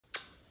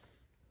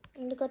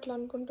ఎందుకు అట్లా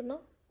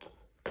అనుకుంటున్నావు?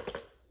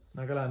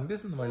 నాకు అలా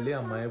అనిపిస్తుంది మళ్ళీ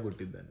అమ్మాయి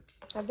పుట్టిద్దని.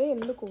 అదే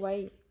ఎందుకు? వై?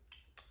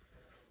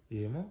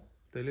 ఏమో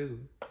తెలీదు,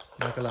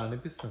 నాకు అలా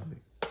అనిపిస్తుంది.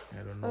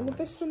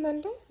 అనిపిస్తుంది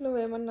అంటే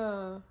నువ్వేమన్నా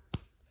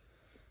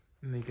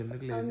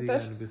నీకెందుకు లేజీగా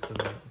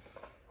అనిపిస్తుంది?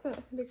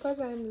 Because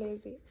I'm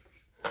lazy.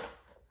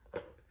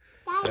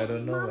 I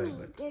don't know why,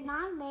 but you're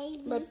not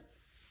lazy. But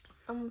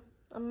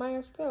అమ్మాయి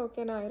వస్తే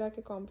ఓకేనా,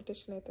 ఐరాకి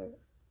కాంపిటీషన్ అవుతుంది.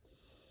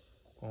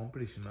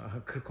 కాంపిటీషన్?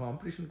 అక్కడ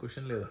కాంపిటీషన్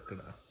క్వశ్చన్ లేదు. అక్కడ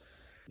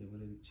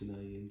ఎవరు ఇచ్చినా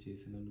ఏం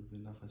చేసినా నువ్వే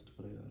నా first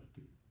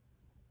priority.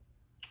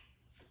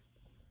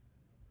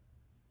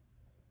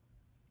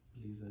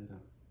 Please Aira,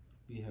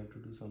 we have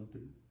to do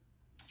something.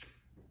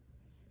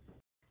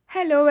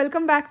 Hello,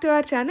 welcome back to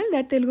our channel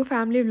that Telugu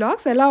family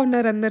vlogs. ఎలా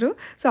ఉన్నారు అందరూ?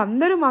 సో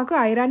అందరూ మాకు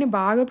ఐరాని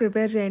బాగా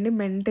ప్రిపేర్ చేయండి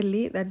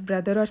mentally, that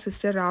brother are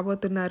sister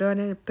రాబోతున్నారు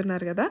అని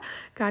చెప్తున్నారు కదా.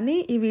 కానీ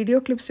ఈ వీడియో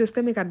క్లిప్స్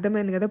చూస్తే మీకు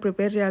అర్థమైంది కదా,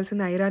 ప్రిపేర్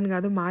చేయాల్సింది ఐరాన్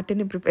కాదు,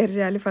 మార్టిని ప్రిపేర్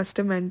చేయాలి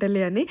ఫస్ట్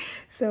మెంటల్లీ అని.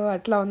 సో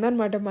అట్లా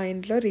ఉందన్నమాట మా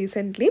ఇంట్లో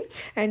రీసెంట్లీ.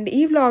 అండ్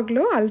ఈ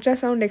వ్లాగ్లో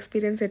అల్ట్రాసౌండ్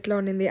ఎక్స్పీరియన్స్ ఎట్లా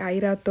ఉన్నింది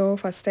ఐరాతో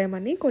ఫస్ట్ టైం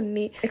అని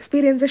కొన్ని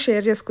ఎక్స్పీరియన్సెస్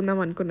షేర్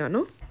చేసుకుందాం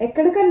అనుకున్నాను.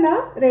 ఎక్కడికన్నా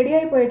రెడీ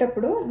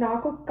అయిపోయేటప్పుడు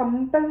నాకు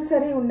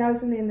కంపల్సరీ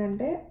ఉండాల్సింది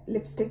ఏంటంటే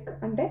లిప్స్టిక్.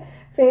 అంటే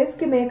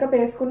ఫేస్కి మేకప్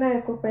వేసుకున్నా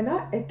వేసుకోకపోయినా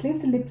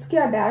అట్లీస్ట్ లిప్స్కి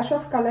ఆ డాష్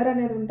ఆఫ్ కలర్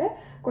అనేది ఉంటే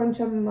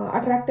కొంచెం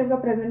అట్రాక్టివ్గా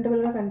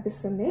ప్రెజెంటబుల్గా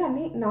కనిపిస్తుంది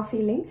అని నా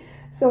ఫీలింగ్.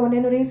 సో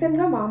నేను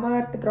రీసెంట్గా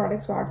మామాఎర్త్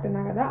ప్రోడక్ట్స్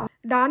వాడుతున్నా కదా,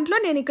 దాంట్లో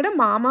నేను ఇక్కడ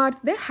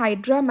మామాఎర్త్దే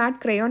Hydraa mat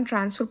crayon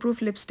transfer proof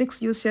lipsticks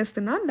use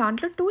చేస్తున్నా.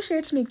 దాంట్లో 2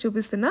 షేడ్స్ మీకు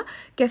చూపిస్తున్నా,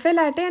 cafe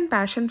latte and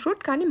passion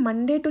fruit. కానీ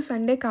మండే టు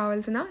సండే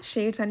కావాల్సిన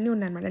షేడ్స్ అన్నీ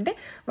ఉన్నాయన్నమాట. అంటే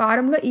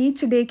వారంలో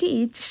ఈచ్ డేకి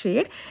ఈచ్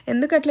షేడ్.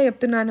 ఎందుకు అట్లా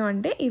చెప్తున్నాను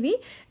అంటే ఇవి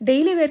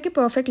డైలీ వేర్కి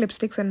పర్ఫెక్ట్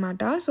లిప్స్టిక్స్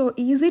అనమాట. So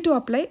easy to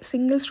apply,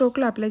 single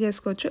స్ట్రోక్లో apply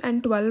చేసుకోవచ్చు.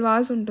 అండ్ 12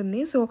 hours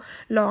ఉంటుంది, సో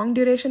లాంగ్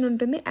డ్యూరేషన్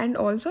ఉంటుంది. అండ్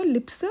ఆల్సో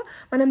లిప్స్,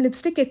 మనం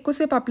లిప్స్టిక్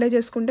ఎక్కువసేపు అప్లై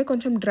చేసుకుంటే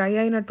కొంచెం డ్రై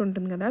అయినట్టు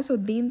ఉంటుంది కదా, సో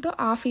దీంతో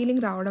ఆ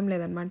ఫీలింగ్ రావడం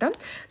లేదనమాట.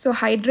 సో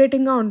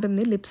హైడ్రేటింగ్గా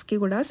ఉంటుంది లిప్స్కి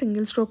కూడా,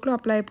 సింగిల్ స్ట్రోక్లో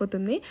అప్లై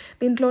అయిపోతుంది.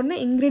 దీంట్లో ఉన్న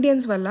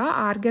ఇంగ్రీడియంట్స్ వల్ల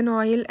organ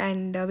oil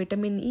and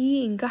vitamin E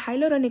ఇంకా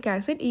హైలోరోనిక్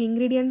యాసిడ్, ఈ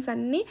ఇంగ్రీడియంట్స్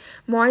అన్నీ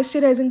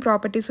మాయిశ్చరైజింగ్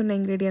ప్రాపర్టీస్ ఉన్న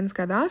ఇంగ్రీడియంట్స్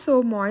కదా. సో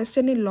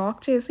మాయిశ్చర్ని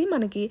లాక్ చేసి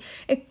మనకి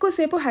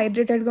ఎక్కువసేపు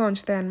హైడ్రేటెడ్గా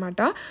ఉంచుతాయి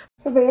అనమాట.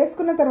 సో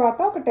వేసుకున్న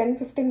తర్వాత ఒక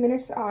 10-15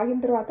 minutes ఆగిన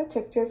తర్వాత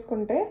చెక్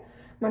చేసుకుంటే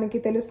మనకి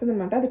తెలుస్తుంది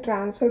అనమాట అది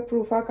ట్రాన్స్ఫర్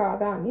ప్రూఫా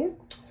కాదా అని.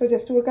 సో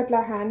జస్ట్ ఊరికి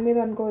అట్లా హ్యాండ్ మీద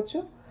అనుకోవచ్చు.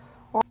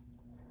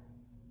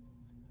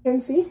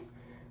 సి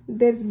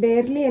దేర్స్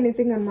బేర్లీ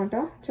ఎనీథింగ్ అనమాట,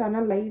 చాలా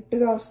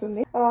లైట్గా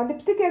వస్తుంది.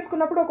 లిప్స్టిక్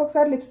వేసుకున్నప్పుడు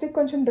ఒక్కొక్కసారి లిప్స్టిక్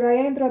కొంచెం డ్రై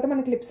అయిన తర్వాత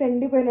మనకి లిప్స్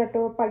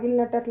ఎండిపోయినట్టు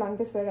పగిలినట్టు అట్లా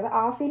అనిపిస్తుంది కదా,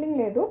 ఆ ఫీలింగ్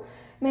లేదు.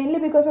 Mainly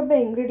because of the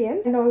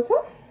ingredients. And also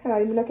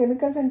ఇందులో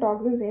కెమికల్స్ అండ్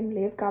టాక్సిన్స్ ఏం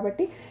లేవు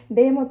కాబట్టి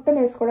డే మొత్తం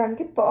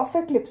వేసుకోవడానికి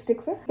పర్ఫెక్ట్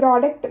లిప్స్టిక్స్.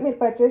 ప్రోడక్ట్ మీరు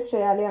పర్చేస్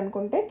చేయాలి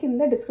అనుకుంటే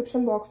కింద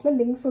డిస్క్రిప్షన్ బాక్స్లో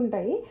లింక్స్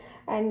ఉంటాయి.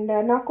 అండ్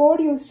నా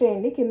కోడ్ యూస్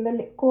చేయండి, కింద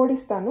కోడ్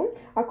ఇస్తాను.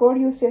 ఆ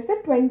కోడ్ యూస్ చేస్తే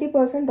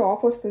 20%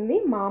 ఆఫ్ వస్తుంది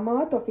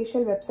మామాఎర్త్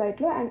అఫీషియల్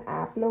వెబ్సైట్లో అండ్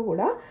యాప్లో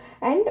కూడా.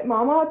 అండ్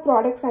మామాఎర్త్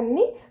ప్రోడక్ట్స్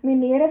అన్నీ మీ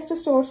నియరెస్ట్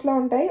స్టోర్స్లో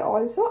ఉంటాయి.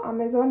 ఆల్సో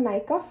అమెజాన్,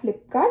 నైకా,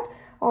 ఫ్లిప్కార్ట్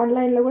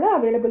ఆన్లైన్లో కూడా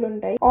అవైలబుల్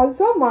ఉంటాయి.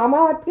 ఆల్సో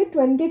మామాఎర్త్కి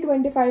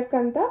 2025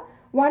 కంతా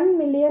 1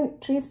 million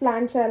ట్రీస్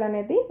ప్లాంట్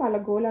చేయాలనేది వాళ్ళ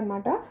గోల్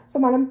అనమాట. సో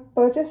మనం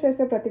పర్చేస్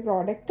చేసే ప్రతి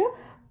ప్రోడక్ట్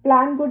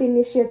ప్లాంట్ గుడ్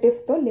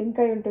ఇనిషియేటివ్తో లింక్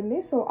అయి ఉంటుంది.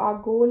 సో ఆ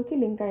గోల్కి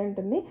లింక్ అయి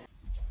ఉంటుంది.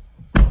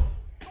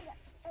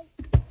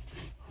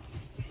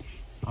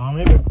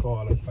 ఆమె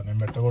పెట్టుకోవాలంట, నేను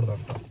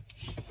పెట్టకూడదంట.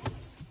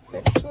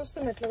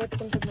 చూస్తున్నా ఎట్లా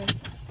పెట్టుకుంటున్నాను.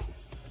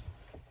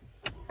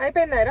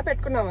 అయిపోయిందా?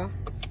 పెట్టుకున్నావా?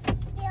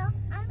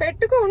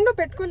 పెట్టుకో, ఉండు,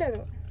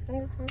 పెట్టుకోలేదు.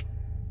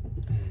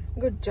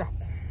 Good job.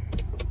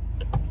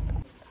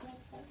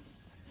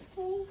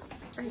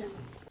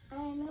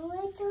 I'm a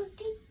little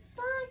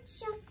bunch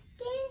of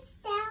dance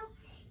down.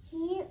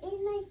 Here is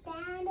my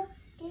dad,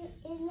 there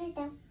is my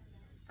dad.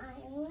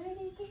 I'm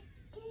ready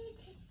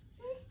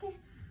to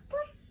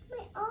put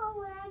my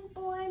all and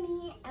bore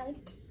me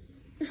out.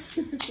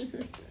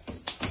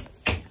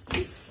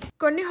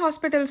 కొన్ని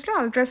హాస్పిటల్స్లో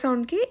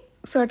అల్ట్రాసౌండ్కి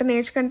సర్టన్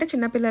ఏజ్ కంటే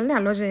చిన్నపిల్లల్ని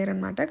అలో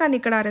చేయరనమాట. కానీ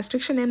ఇక్కడ ఆ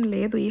రెస్ట్రిక్షన్ ఏం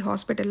లేదు ఈ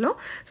హాస్పిటల్లో.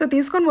 సో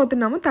తీసుకొని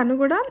పోతున్నాము. తను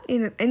కూడా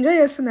ఎంజాయ్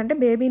చేస్తుంది. అంటే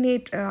బేబీని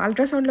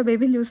అల్ట్రాసౌండ్లో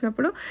బేబీని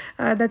చూసినప్పుడు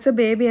దట్స్ అ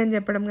బేబీ అని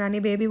చెప్పడం కానీ,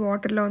 బేబీ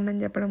వాటర్లో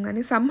ఉందని చెప్పడం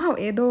కానీ, సమ్హౌ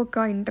ఏదో ఒక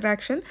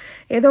ఇంటరాక్షన్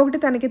ఏదో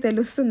ఒకటి తనకి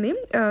తెలుస్తుంది.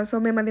 సో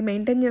మేము అది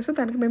మెయింటైన్ చేస్తూ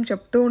తనకి మేము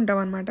చెప్తూ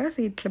ఉంటాం అనమాట,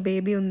 సో ఇట్లా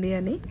బేబీ ఉంది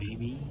అని.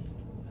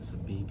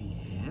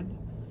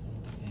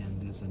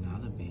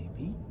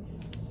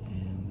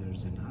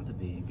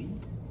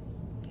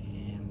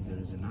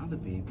 There's another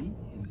baby,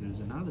 and there's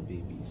another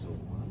baby. So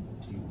 1,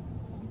 2,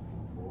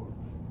 4,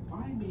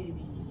 5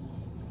 babies.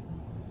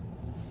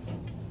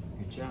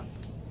 Good job.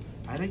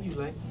 I think you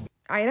like.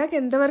 ఐరాకి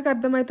ఎంతవరకు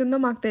అర్థమవుతుందో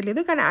మాకు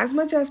తెలియదు, కానీ యాజ్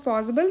మచ్ యాజ్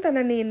పాసిబుల్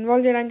తనని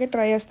ఇన్వాల్వ్ చేయడానికి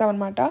ట్రై చేస్తాం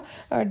అనమాట.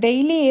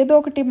 డైలీ ఏదో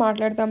ఒకటి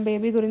మాట్లాడతాం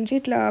బేబీ గురించి.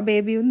 ఇట్లా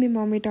బేబీ ఉంది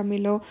మమ్మీ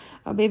టమ్మీలో,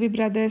 బేబీ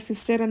బ్రదర్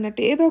సిస్టర్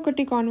అన్నట్టు ఏదో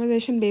ఒకటి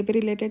కాన్వర్జేషన్ బేబీ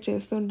రిలేటెడ్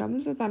చేస్తూ ఉంటాము.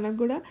 సో తనకు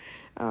కూడా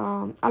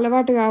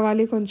అలవాటు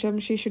కావాలి కొంచెం,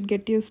 she should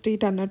get use to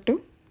it అన్నట్టు.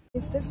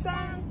 Mr.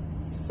 Sun,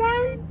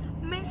 Sun,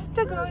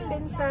 Mr.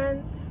 Golden Sun,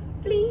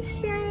 please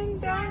shine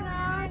down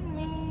on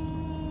me.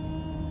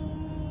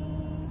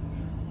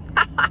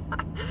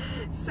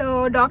 So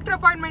doctor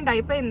appointment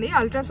అయిపోయింది.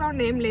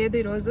 అల్ట్రాసౌండ్ ఏం లేదు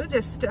ఈరోజు,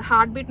 జస్ట్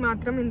హార్ట్ బీట్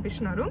మాత్రం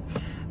వినిపిస్తున్నారు.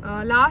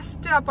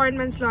 లాస్ట్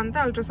అపాయింట్మెంట్స్లో అంతా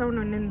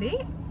అల్ట్రాసౌండ్ ఉండింది.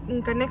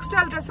 ఇంకా నెక్స్ట్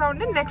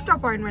అల్ట్రాసౌండ్ నెక్స్ట్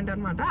అపాయింట్మెంట్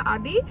అనమాట.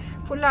 అది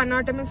ఫుల్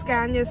అనాటమీ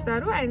స్కాన్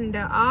చేస్తారు అండ్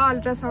ఆ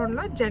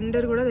అల్ట్రాసౌండ్లో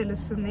జెండర్ కూడా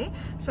తెలుస్తుంది.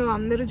 సో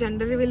అందరూ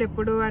జెండర్ రివీల్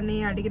ఎప్పుడు అని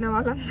అడిగిన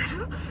వాళ్ళందరూ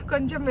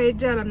కొంచెం వెయిట్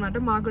చేయాలన్నమాట.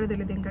 మాకు కూడా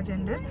తెలియదు ఇంకా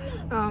జెండర్.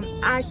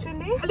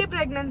 యాక్చువల్లీ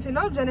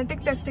ప్రెగ్నెన్సీలో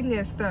జెనెటిక్ టెస్టింగ్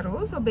చేస్తారు.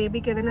 సో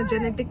బేబీకి ఏదైనా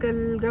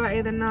జెనెటికల్గా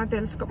ఏదైనా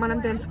మనం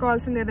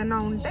తెలుసుకోవాల్సింది ఏదైనా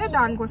ఉంటే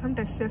దానికోసం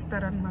టెస్ట్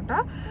చేస్తారనమాట.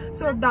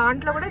 సో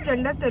దాంట్లో కూడా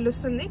జెండర్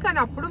తెలుస్తుంది.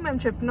 కానీ అప్పుడు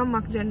మేము చెప్పినాం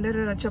మాకు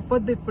జెండర్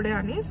చెప్పొద్దు ఇప్పుడే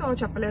అని. సో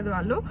చెప్పలేదు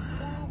వాళ్ళు.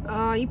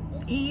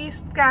 ఈ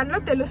స్కాన్లో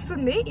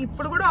తెలుస్తుంది.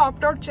 ఇప్పుడు కూడా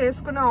ఆప్ట్అవుట్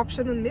చేసుకునే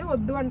ఆప్షన్ ఉంది,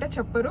 వద్దు అంటే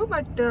చెప్పరు.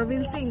 బట్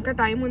విల్సి ఇంకా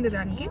టైం ఉంది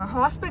దానికి.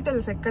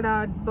 హాస్పిటల్స్ ఎక్కడ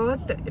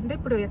బర్త్ అంటే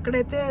ఇప్పుడు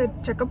ఎక్కడైతే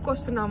చెకప్కి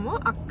వస్తున్నామో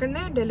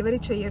అక్కడనే డెలివరీ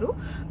చేయరు,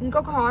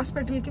 ఇంకొక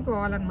హాస్పిటల్కి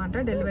పోవాలన్నమాట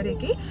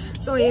డెలివరీకి.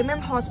 సో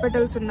ఏమేమి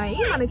హాస్పిటల్స్ ఉన్నాయి,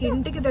 మనకి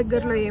ఇంటికి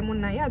దగ్గరలో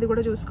ఏమున్నాయి అది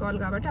కూడా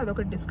చూసుకోవాలి. కాబట్టి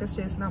అదొకటి డిస్కస్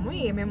చేసినాము,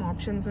 ఏమేమి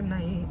ఆప్షన్స్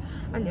ఉన్నాయి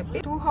అని చెప్పి.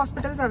 2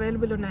 హాస్పిటల్స్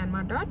అవైలబుల్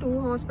ఉన్నాయన్నమాట. 2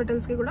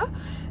 హాస్పిటల్స్కి కూడా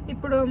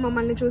ఇప్పుడు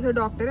మమ్మల్ని చూసే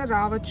డాక్టరే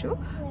రావచ్చు.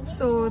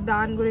 సో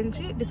దాని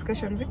గురించి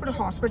డిస్కషన్స్. ఇప్పుడు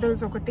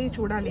హాస్పిటల్స్ ఒకటి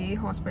చూడాలి, ఏ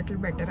హాస్పిటల్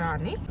బెటరా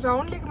అని.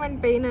 రౌండ్ లిగమెంట్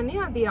పెయిన్ అని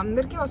అది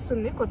అందరికీ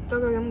వస్తుంది,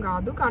 కొత్తగా ఏం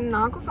కాదు. కానీ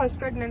నాకు ఫస్ట్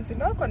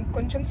ప్రెగ్నెన్సీలో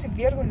కొంచెం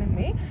సివియర్గా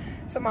ఉండింది.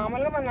 సో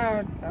మామూలుగా మన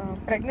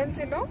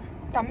ప్రెగ్నెన్సీలో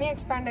టమ్మీ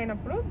ఎక్స్పాండ్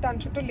అయినప్పుడు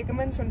దాని చుట్టూ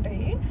లిగమెంట్స్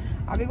ఉంటాయి,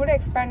 అవి కూడా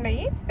ఎక్స్పాండ్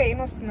అయ్యి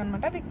పెయిన్ వస్తుంది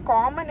అనమాట. అది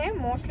కామనే,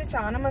 మోస్ట్లీ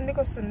చాలా మందికి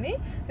వస్తుంది.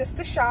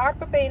 జస్ట్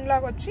షార్ప్ పెయిన్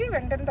లాగా వచ్చి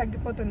వెంటనే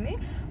తగ్గిపోతుంది.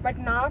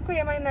 బట్ నాకు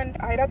ఏమైందంటే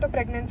ఐరాతో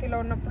ప్రెగ్నెన్సీలో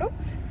ఉన్నప్పుడు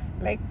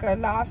లైక్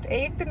లాస్ట్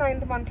 8th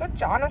 9th మంత్లో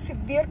చాలా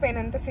సివియర్ పెయిన్.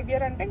 ఎంత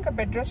సివియర్ అంటే ఇంకా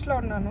బెడ్ రెస్ట్లో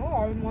ఉన్నాను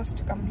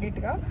ఆల్మోస్ట్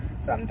కంప్లీట్గా.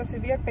 సో అంత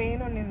సివియర్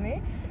పెయిన్ ఉండింది.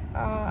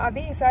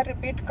 అది ఈసారి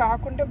రిపీట్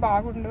కాకుంటే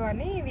బాగుండు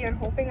అని వీఆర్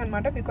హోపింగ్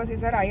అనమాట. బికాస్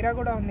ఈసారి ఐరా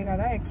కూడా ఉంది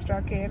కదా, ఎక్స్ట్రా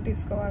కేర్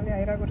తీసుకోవాలి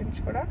ఐరా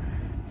గురించి కూడా.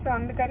 సో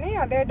అందుకని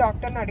అదే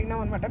డాక్టర్ని అడిగినాం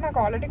అనమాట. నాకు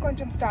ఆల్రెడీ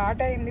కొంచెం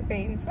స్టార్ట్ అయింది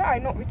pains, I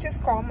know which is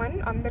common,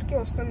 అందరికీ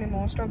వస్తుంది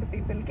మోస్ట్ ఆఫ్ ద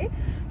పీపుల్కి.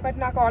 బట్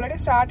నాకు ఆల్రెడీ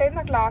స్టార్ట్ అయింది.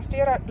 నాకు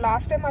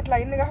లాస్ట్ టైం అట్లా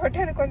అయింది కాబట్టి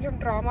అది కొంచెం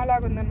ట్రామా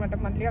లాగా ఉందనమాట,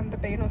 మళ్ళీ అంత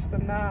పెయిన్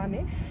వస్తుందా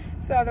అని.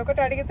 సో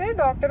అదొకటి అడిగితే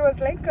డాక్టర్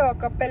వాజ్ లైక్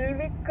ఒక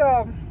పెల్విక్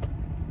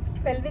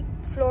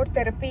ఫ్లోర్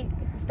థెరపీ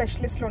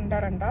స్పెషలిస్ట్లు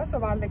ఉంటారంట. సో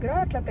వాళ్ళ దగ్గర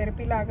అట్లా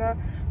థెరపీ లాగా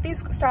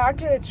స్టార్ట్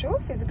చేయొచ్చు,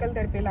 ఫిజికల్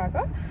థెరపీ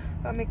లాగా.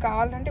 మీకు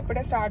కావాలంటే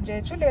ఇప్పుడే స్టార్ట్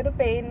చేయొచ్చు, లేదు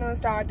పెయిన్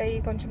స్టార్ట్ అయ్యి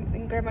కొంచెం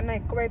ఇంకా ఏమన్నా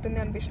ఎక్కువైతుంది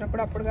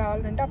అనిపించినప్పుడు అప్పుడు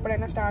కావాలంటే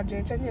అప్పుడైనా స్టార్ట్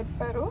చేయొచ్చు అని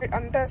చెప్పారు.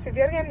 అంత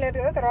సివియర్గా ఏం లేదు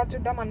కదా, తర్వాత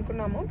చూద్దాం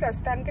అనుకున్నాము.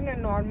 ప్రస్తుతానికి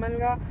నేను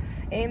నార్మల్గా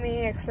ఏమి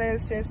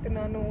ఎక్సర్సైజ్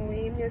చేస్తున్నాను,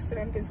 ఏం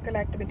చేస్తున్నాను, ఫిజికల్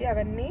యాక్టివిటీ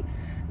అవన్నీ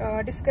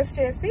డిస్కస్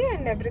చేసి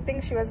and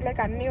everything she was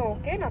like అన్నీ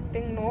ఓకే,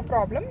 నథింగ్, నో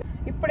ప్రాబ్లం,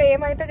 ఇప్పుడు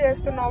ఏమైతే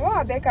చేస్తున్నావో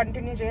అదే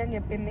కంటిన్యూ చేయని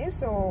చెప్పింది.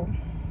 So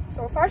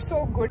far so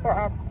good.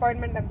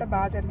 Appointment అంతా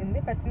బాగా జరిగింది.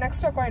 బట్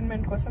నెక్స్ట్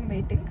అపాయింట్మెంట్ కోసం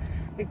వెయిటింగ్.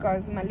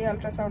 బికాజ్ మళ్ళీ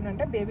అల్ట్రాసౌండ్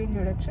అంటే బేబీని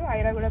చూడొచ్చు,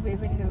 ఐరా కూడా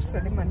బేబీని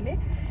చూస్తుంది మళ్ళీ,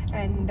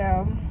 అండ్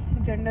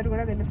జెండర్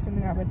కూడా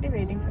తెలుస్తుంది. కాబట్టి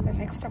waiting for the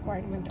next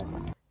appointment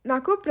అనమాట.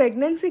 నాకు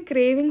ప్రెగ్నెన్సీ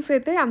క్రేవింగ్స్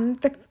అయితే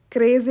అంత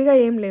క్రేజీగా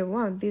ఏం లేవు,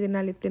 అది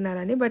తినాలి ఇది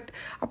తినాలని. బట్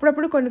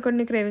అప్పుడప్పుడు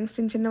కొన్ని క్రేవింగ్స్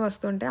చిన్న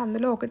వస్తుంటాయి.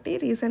 అందులో ఒకటి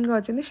రీసెంట్గా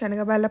వచ్చింది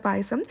శనగబాల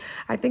పాయసం.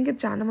 ఐ థింక్ ఇది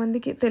చాలా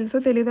మందికి తెలుసో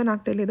తెలీదో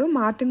నాకు తెలీదు.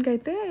 మార్టిన్కి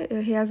అయితే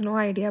he has no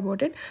idea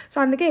about it. So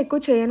అందుకే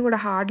ఎక్కువ చేయను కూడా,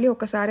 హార్డ్లీ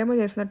ఒక్కసారేమో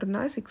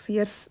చేసినట్టున్నా 6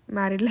 years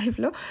మ్యారీడ్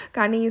లైఫ్లో.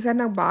 కానీ ఈసారి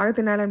నాకు బాగా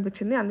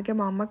తినాలనిపించింది. అందుకే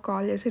మా అమ్మకి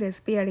కాల్ చేసి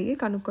రెసిపీ అడిగి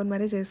కనుక్కొని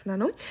మరీ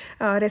చేసినాను.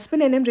 రెసిపీ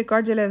నేనేం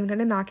రికార్డ్ చేయలేదు,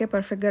 ఎందుకంటే నాకే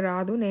పర్ఫెక్ట్గా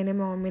రాదు. నేనే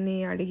మా మమ్మీని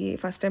అడిగి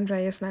ఫస్ట్ టైం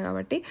ట్రై చేసిన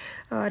కాబట్టి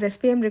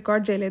రెసిపీ ఏం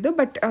రికార్డ్ చేయలేదు.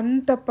 బట్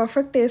అంత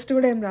పర్ఫెక్ట్ టేస్ట్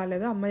కూడా ఏం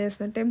రాలేదు, అమ్మ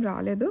చేసినట్టు ఏం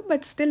రాలేదు.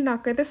 బట్ స్టిల్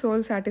నాకైతే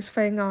సోల్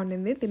సాటిస్ఫైయింగ్గా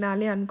ఉండింది.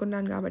 తినాలి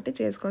అనుకున్నాను కాబట్టి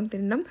చేసుకొని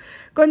తినడం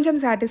కొంచెం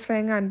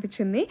సాటిస్ఫైయింగ్గా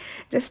అనిపించింది.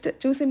 జస్ట్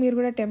చూసి మీరు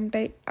కూడా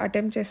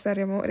అటెంప్ట్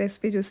చేస్తారేమో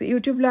రెసిపీ చూసి.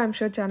 యూట్యూబ్లో ఐమ్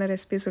షూర్ చాలా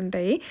రెసిపీస్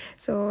ఉంటాయి.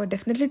 సో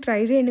డెఫినెట్లీ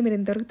ట్రై చేయండి మీరు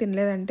ఇంతవరకు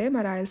తినలేదంటే.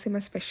 మా రాయలసీమ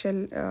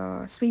స్పెషల్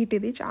స్వీట్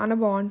ఇది, చాలా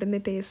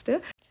బాగుంటుంది టేస్ట్.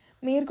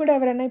 మీరు కూడా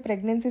ఎవరైనా ఈ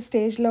ప్రెగ్నెన్సీ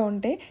స్టేజ్లో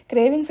ఉంటే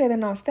క్రేవింగ్స్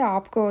ఏదైనా వస్తే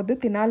ఆపుకోవద్దు,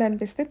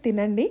 తినాలనిపిస్తే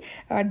తినండి.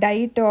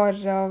 డైట్ ఆర్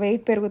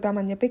వెయిట్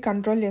పెరుగుతామని చెప్పి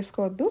కంట్రోల్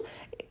చేసుకోవద్దు.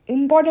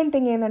 ఇంపార్టెంట్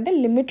థింగ్ ఏంటంటే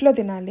లిమిట్లో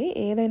తినాలి.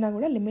 ఏదైనా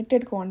కూడా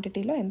లిమిటెడ్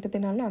క్వాంటిటీలో ఎంత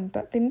తినాలో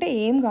అంత తింటే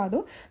ఏం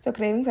కాదు. సో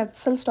క్రేవింగ్స్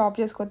అస్సలు స్టాప్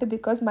చేసుకోవద్దు,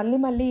 బికాజ్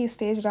మళ్ళీ ఈ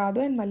స్టేజ్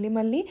రాదు. అండ్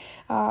మళ్ళీ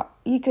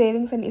ఈ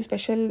క్రేవింగ్స్ అండ్ ఈ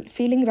స్పెషల్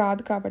ఫీలింగ్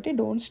రాదు. కాబట్టి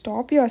డోంట్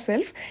స్టాప్ యువర్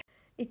సెల్ఫ్.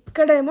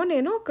 ఇక్కడేమో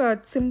నేను ఒక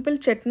సింపుల్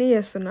చట్నీ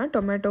చేస్తున్నా,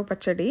 టొమాటో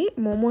పచ్చడి,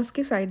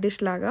 మోమోస్కి సైడ్ డిష్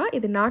లాగా.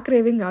 ఇది నా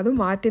క్రేవింగ్ కాదు,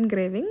 మార్టిన్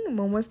క్రేవింగ్.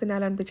 మోమోస్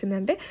తినాలనిపించింది.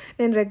 అంటే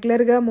నేను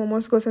రెగ్యులర్గా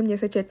మోమోస్ కోసం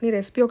చేసే చట్నీ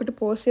రెసిపీ ఒకటి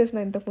పోస్ట్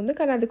చేసిన ఇంతకుముందు,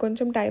 కానీ అది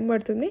కొంచెం టైం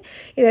పడుతుంది.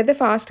 ఇదైతే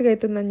ఫాస్ట్గా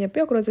అవుతుందని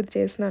చెప్పి ఒకరోజు ఇది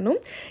చేసినాను.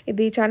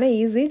 ఇది చాలా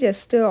ఈజీ.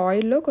 జస్ట్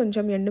ఆయిల్లో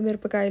కొంచెం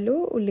ఎండుమిరపకాయలు,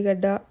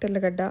 ఉల్లిగడ్డ,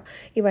 తెల్లగడ్డ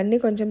ఇవన్నీ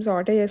కొంచెం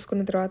సాటే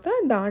చేసుకున్న తర్వాత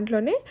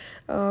దాంట్లోనే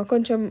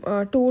కొంచెం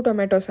 2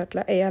 tomatoes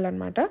అట్లా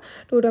వేయాలన్నమాట.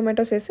 2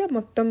 tomatoes వేసి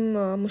మొత్తం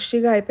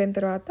ముష్టిగా అయిపోయిన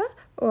తర్వాత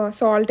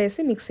సాల్ట్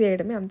వేసి మిక్స్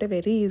చేయడమే, అంతే,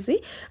 వెరీ ఈజీ.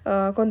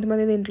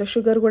 కొంతమంది దీంట్లో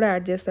షుగర్ కూడా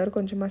యాడ్ చేస్తారు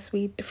కొంచెం ఆ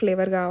స్వీట్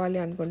ఫ్లేవర్ కావాలి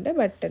అనుకుంటే,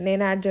 బట్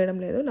నేను యాడ్ చేయడం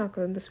లేదు,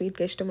 నాకు అంత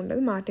స్వీట్గా ఇష్టం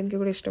ఉండదు, మార్టిన్కి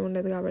కూడా ఇష్టం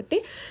ఉండదు కాబట్టి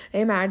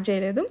ఏం యాడ్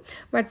చేయలేదు.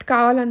 బట్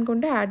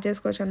కావాలనుకుంటే యాడ్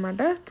చేసుకోవచ్చు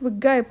అనమాట.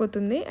 క్విక్గా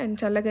అయిపోతుంది అండ్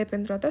చల్లగా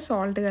అయిపోయిన తర్వాత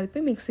సాల్ట్ కలిపి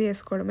మిక్సీ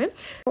చేసుకోవడమే.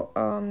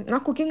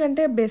 నాకు కుకింగ్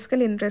అంటే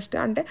బేసికల్ ఇంట్రెస్ట్,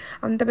 అంటే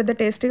అంత పెద్ద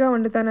టేస్టీగా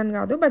వండుతానని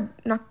కాదు, బట్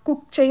నాకు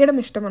కుక్ చేయడం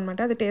ఇష్టం అనమాట.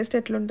 అది టేస్ట్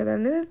ఎట్లుంటుంది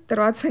అనేది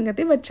తర్వాత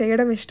సంగతి, బట్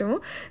చేయడం ఇష్టము.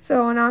 సో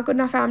నాకు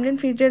నా ఫ్యామిలీని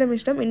ఫీడ్ చేయడం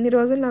ఇష్టం. ఇన్ని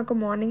రోజులు నాకు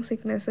మార్నింగ్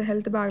సిక్నెస్,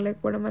 హెల్త్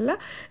బాగలేకపోవడం వల్ల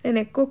నేను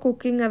ఎక్కువ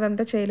కుకింగ్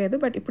అదంతా చేయలేదు.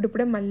 బట్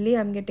ఇప్పుడిప్పుడే మళ్ళీ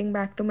I'm getting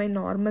back to my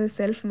normal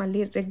self,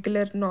 మళ్ళీ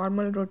రెగ్యులర్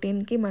నార్మల్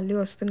రొటీన్కి మళ్ళీ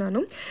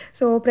వస్తున్నాను.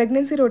 సో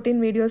ప్రెగ్నెన్సీ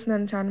రొటీన్ వీడియోస్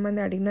నన్ను చాలా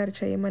మంది అడిగినారు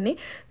చేయమని,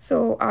 సో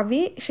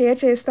అవి షేర్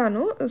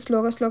చేస్తాను,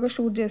 స్లోగా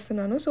షూట్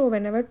చేస్తున్నాను. So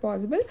when ever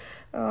possible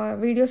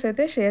videos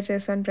అయితే షేర్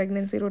చేస్తాను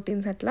ప్రెగ్నెన్సీ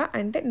రొటీన్స్ అట్లా.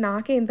 అంటే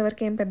నాకే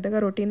ఇంతవరకు ఏం పెద్దగా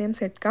రొటీన్ ఏం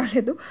సెట్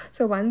కాలేదు.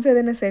 సో వన్స్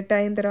ఏదైనా సెట్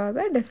అయిన తర్వాత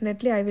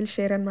డెఫినెట్లీ ఐ విల్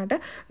షేర్ అనమాట.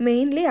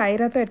 మెయిన్లీ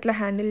ఐరాతో ఎట్లా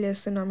హ్యాండిల్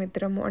చేస్తున్నాం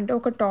ఇద్దరము, అంటే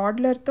ఒక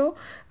టాడ్లర్తో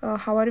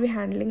how are we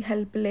handling,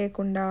 help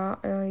లేకుండా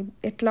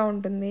ఎట్లా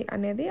ఉంటుంది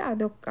అనేది,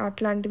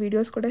 అట్లాంటి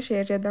వీడియోస్ కూడా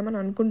షేర్ చేద్దామని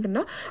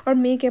అనుకుంటున్నా. ఆర్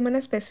మీకు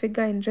ఏమైనా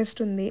స్పెసిఫిక్గా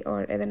ఇంట్రెస్ట్ ఉంది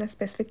ఆర్ ఏదైనా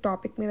స్పెసిఫిక్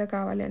టాపిక్ మీద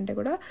కావాలి అంటే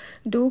కూడా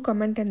do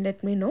comment and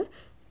let me no.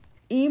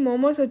 ఈ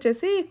మోమోస్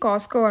వచ్చేసి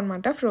కాస్కో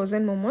అనమాట,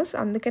 ఫ్రోజన్ మోమోస్,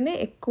 అందుకనే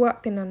ఎక్కువ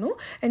తిన్నాను.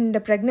 అండ్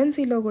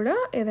ప్రెగ్నెన్సీలో కూడా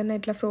ఏదైనా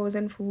ఇట్లా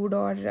ఫ్రోజన్ ఫుడ్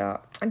ఆర్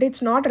అంటే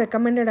ఇట్స్ నాట్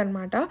రికమెండెడ్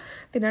అనమాట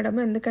తినడం,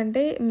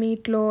 ఎందుకంటే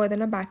మీట్లో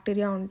ఏదైనా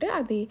బ్యాక్టీరియా ఉంటే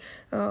అది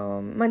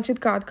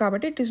మంచిది కాదు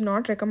కాబట్టి it is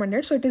not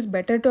recommended. So it is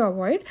better to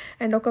avoid.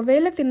 And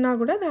ఒకవేళ తిన్నా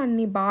కూడా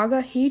దాన్ని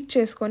బాగా హీట్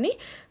చేసుకొని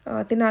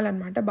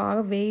తినాలన్నమాట,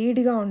 బాగా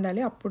వేడిగా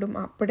ఉండాలి,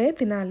 అప్పుడే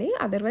తినాలి,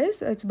 otherwise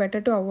it's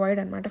better to avoid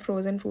అనమాట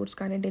ఫ్రోజన్ ఫుడ్స్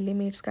కానీ డెల్లీ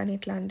మీట్స్ కానీ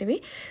ఇట్లాంటివి.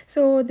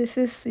 సో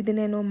ఇది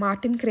నేను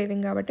మార్టిన్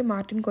క్రేవింగ్ కాబట్టి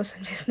మార్టిన్ కోసం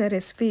చేసిన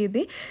రెసిపీ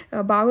ఇది,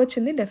 బాగా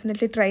వచ్చింది,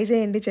 డెఫినెట్లీ ట్రై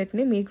చేయండి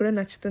చట్నీ, మీకు కూడా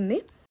నచ్చుతుంది.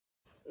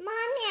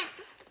 Mommy,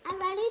 I'm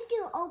ready to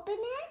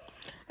open it.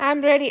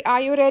 I'm ready.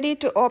 Are you ready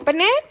to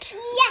open it?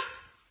 Yes,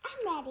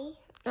 I'm ready.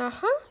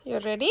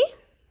 You're ready?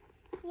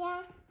 Yeah,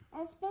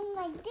 it's been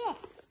like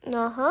this.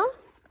 Look,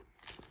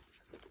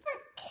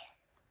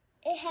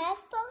 it has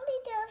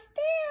ponytails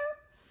too.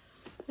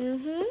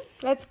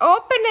 Let's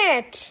open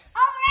it.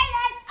 All right,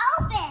 let's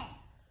open.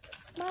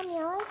 Mommy,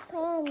 I like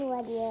playing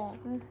with you.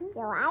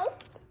 You like?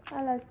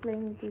 I like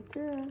playing with you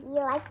too.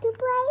 You like to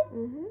play?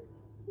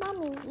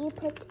 Mommy, you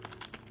put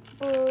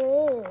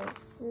blues,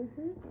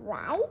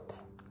 right?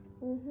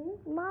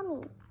 Mommy,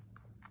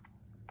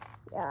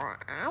 you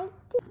like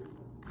to...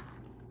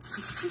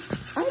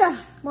 Aya,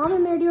 Mommy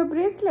made you a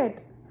bracelet.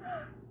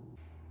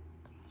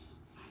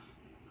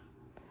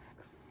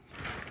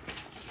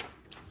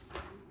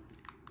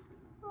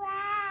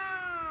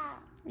 Wow,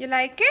 You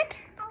like it?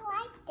 I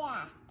like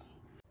that.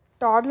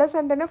 Toddlers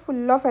అంటేనే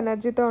full of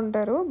ఎనర్జీతో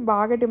ఉంటారు,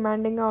 బాగా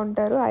డిమాండింగ్గా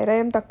ఉంటారు. ఐరా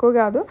ఏం తక్కువ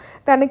కాదు,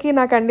 తనకి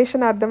నా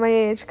కండిషన్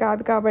అర్థమయ్యే ఏజ్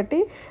కాదు కాబట్టి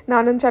నా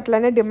నుంచి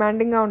అట్లనే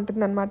డిమాండింగ్గా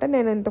ఉంటుందన్నమాట.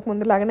 నేను ఇంతకు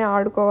ముందులాగానే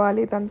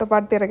ఆడుకోవాలి, తనతో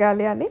పాటు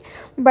తిరగాలి అని.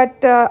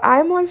 But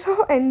I'm also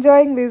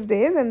enjoying these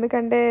days,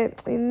 ఎందుకంటే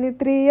ఇన్ని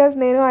 3 years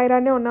నేను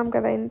ఐరానే ఉన్నాం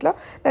కదా ఇంట్లో.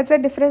 That's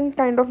a different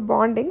kind of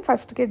bonding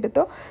first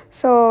కిడ్తో.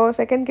 So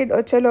second kid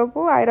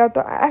వచ్చేలోపు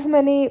ఐరాతో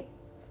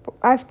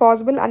యాజ్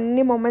పాసిబుల్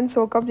అన్ని మూమెంట్స్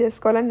సోకప్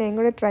చేసుకోవాలని నేను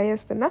కూడా ట్రై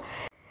చేస్తున్నా.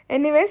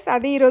 ఎనీవేస్,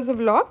 అది ఈరోజు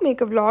వ్లాగ్.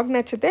 మీకు వ్లాగ్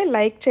నచ్చితే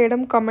లైక్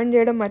చేయడం, కామెంట్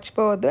చేయడం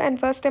మర్చిపోవద్దు. అండ్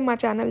ఫస్ట్ టైం మా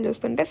ఛానల్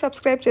చూస్తుంటే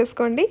సబ్స్క్రైబ్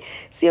చేసుకోండి.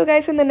 See you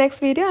guys in the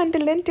next video.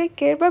 Until then take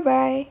care, bye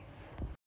bye.